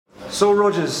Saul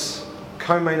Rogers,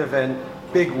 co-main event,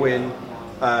 big win.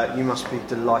 You must be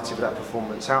delighted with that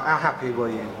performance. How happy were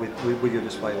you with your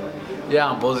display there?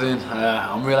 Yeah, I'm buzzing.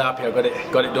 I'm really happy I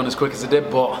got it done as quick as I did,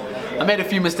 but I made a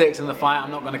few mistakes in the fight.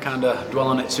 I'm not going to kind of dwell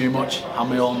on it too much. I'm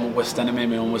my own worst enemy,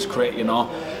 my own worst critic, you know.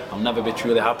 I'll never be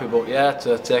truly happy, but yeah,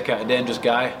 to take out a dangerous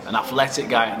guy, an athletic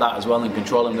guy at that as well, and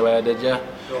control him the way I did, yeah,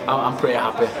 I'm pretty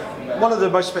happy. One of the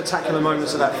most spectacular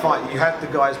moments of that fight, you had the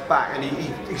guy's back and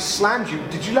he slammed you.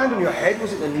 Did you land on your head?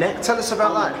 Was it the neck? Tell us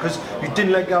about that, because you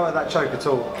didn't let go of that choke at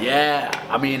all. Yeah,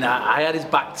 I mean, I had his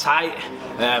back tight,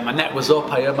 my neck was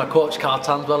up. I heard my coach Carl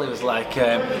Tanswell, he was like,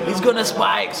 he's gonna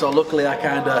spike. So luckily I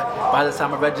by the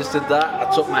time I registered that,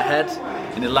 I took my head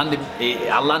and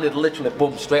I landed literally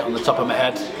boom straight on the top of my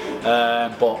head.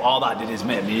 But all that did is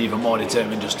make me even more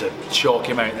determined just to choke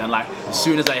him out. And like, as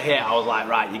soon as I hit, I was like,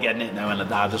 right, you're getting it now, and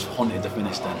I just hunted the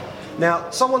finish then. Now,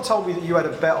 someone told me that you had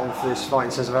a bet on for this fight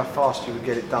in terms of how fast you would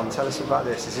get it done. Tell us about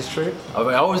this. Is this true?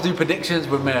 I always do predictions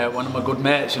with one of my good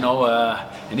mates, you know,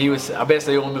 and I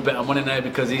basically owe him a bit of money now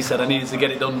because he said I needed to get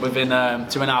it done within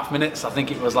 2.5 minutes. I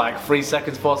think it was like 3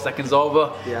 seconds, 4 seconds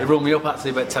over. Yeah. He rung me up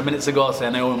actually about 10 minutes ago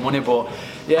saying I owe him money, but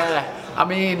yeah, I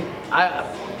mean,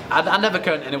 I never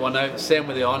count anyone out. Same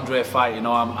with the Andre fight, you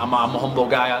know. I'm a humble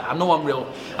guy. I know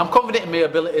I'm confident in my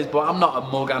abilities, but I'm not a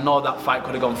mug. I know that fight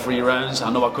could have gone 3 rounds. I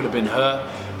know I could have been hurt.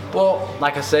 But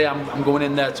like I say, I'm going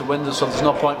in there to win, so there's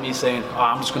no point in me saying, oh,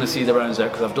 I'm just going to see the rounds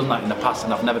out, because I've done that in the past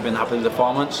and I've never been happy with the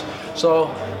performance. So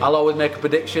I'll always make a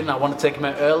prediction. I want to take him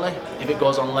out early. If it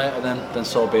goes on later, then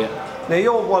so be it. Now,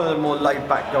 you're one of the more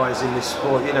laid-back guys in this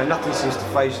sport. You know, nothing seems to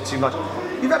faze you too much.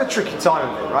 You've had a tricky time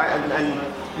of it, right?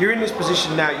 And you're in this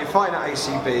position now. You're fighting at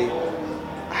ACB.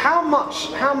 How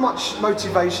much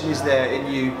motivation is there in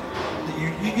you?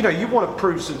 That you know, you want to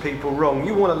prove some people wrong.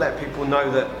 You want to let people know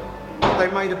that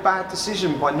they made a bad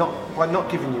decision by not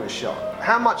giving you a shot.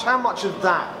 How much of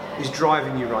that is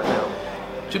driving you right now?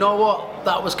 Do you know what?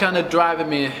 That was kind of driving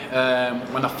me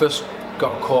when I first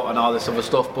got caught and all this other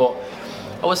stuff. But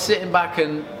I was sitting back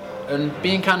and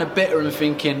being kind of bitter and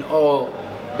thinking, oh,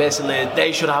 basically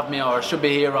they should have me, or I should be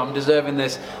here, or I'm deserving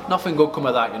this. Nothing good come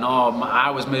of that, you know. I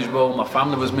was miserable, my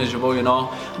family was miserable, you know.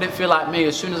 I didn't feel like me.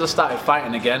 As soon as I started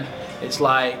fighting again, it's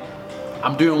like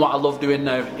I'm doing what I love doing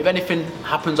now. If anything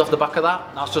happens off the back of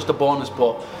that, that's just a bonus,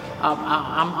 but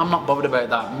I'm not bothered about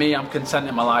that. Me, I'm content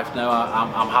in my life now.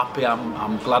 I'm happy,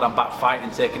 I'm glad I'm back fighting,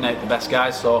 taking out the best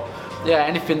guys. So yeah,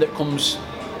 anything that comes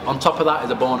on top of that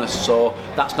is a bonus, so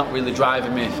that's not really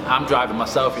driving me. I'm driving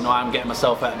myself, you know. I'm getting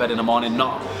myself out of bed in the morning,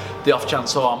 not the off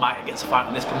chance, I might get to fight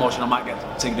on this promotion, I might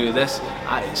get to do this.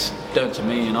 It's down to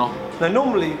me, you know. Now,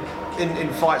 normally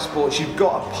in fight sports, you've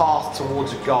got a path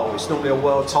towards a goal. It's normally a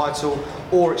world title,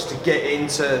 or it's to get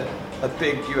into a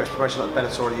big US promotion like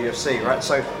Bellator or the UFC, right?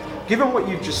 So, given what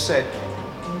you've just said,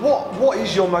 what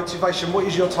is your motivation? What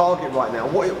is your target right now?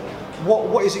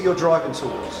 What is it you're driving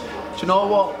towards? Do you know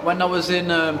what? When I was in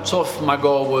Tough, my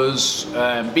goal was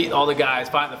beat all the guys,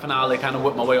 fight the finale, kind of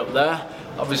work my way up there.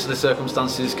 Obviously, the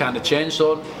circumstances kind of changed,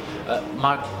 so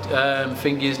my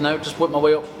thing is now just work my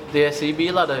way up the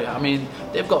ACB ladder. I mean,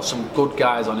 they've got some good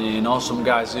guys on here, you know, some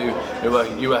guys who are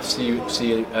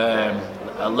UFC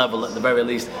level at the very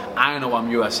least. I know I'm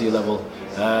UFC level,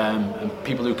 and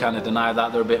people who kind of deny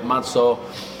that, they're a bit mad. So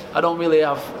I don't really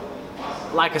have.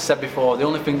 Like I said before, the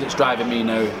only thing that's driving me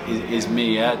now is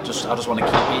me. Yeah, I just want to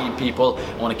keep beating people.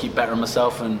 I want to keep bettering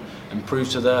myself and prove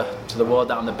to the world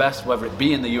that I'm the best. Whether it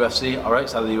be in the UFC or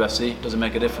outside of the UFC, doesn't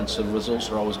make a difference. So the results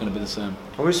are always going to be the same.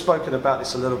 Well, we've spoken about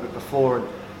this a little bit before, and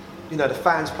you know, the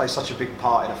fans play such a big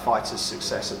part in a fighter's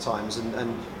success at times.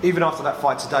 And even after that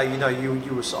fight today, you know,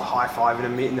 you were sort of high-fiving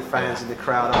and meeting the fans in the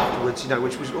crowd afterwards. You know,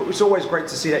 which was it's always great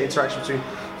to see that interaction between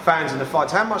fans in the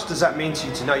fights. How much does that mean to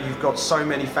you to know you've got so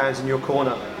many fans in your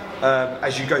corner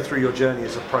as you go through your journey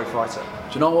as a pro fighter?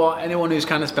 Do you know what? Anyone who's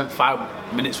kind of spent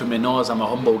 5 minutes with me knows I'm a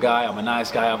humble guy, I'm a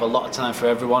nice guy, I have a lot of time for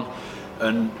everyone.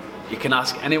 And you can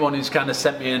ask anyone who's kind of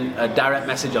sent me a direct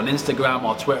message on Instagram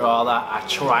or Twitter or all that. I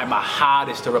try my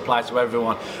hardest to reply to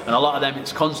everyone. And a lot of them,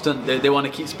 it's constant. They want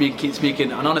to keep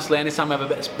speaking. And honestly, anytime I have a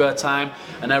bit of spare time,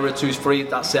 an hour or two's free,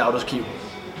 that's it. I'll just keep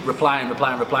replying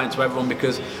to everyone,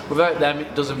 because without them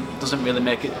it doesn't really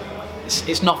make it.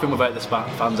 It's nothing without the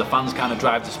fans. The fans kind of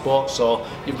drive the sport, so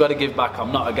you've got to give back.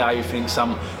 I'm not a guy who thinks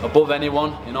I'm above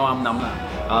anyone, you know.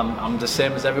 I'm the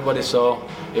same as everybody. So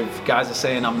if guys are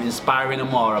saying I'm inspiring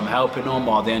them or I'm helping them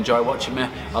or they enjoy watching me,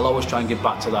 I'll always try and give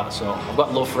back to that. So I've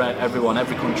got love for everyone,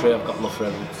 every country. I've got love for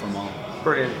everyone, from all.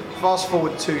 Brilliant. Fast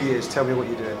forward 2 years. Tell me what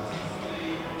you're doing.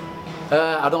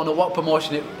 I don't know what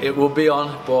promotion it will be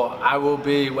on, but I will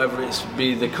be, whether it's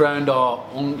be the crowned or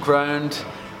uncrowned,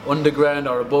 underground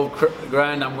or above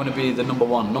ground, I'm going to be the number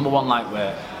one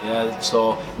lightweight. Yeah,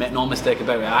 so make no mistake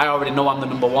about it. I already know I'm the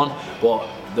number one, but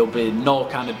there'll be no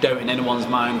kind of doubt in anyone's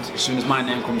mind. As soon as my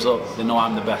name comes up, they know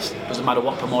I'm the best. Doesn't matter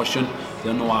what promotion,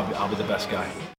 they'll know I'll be the best guy.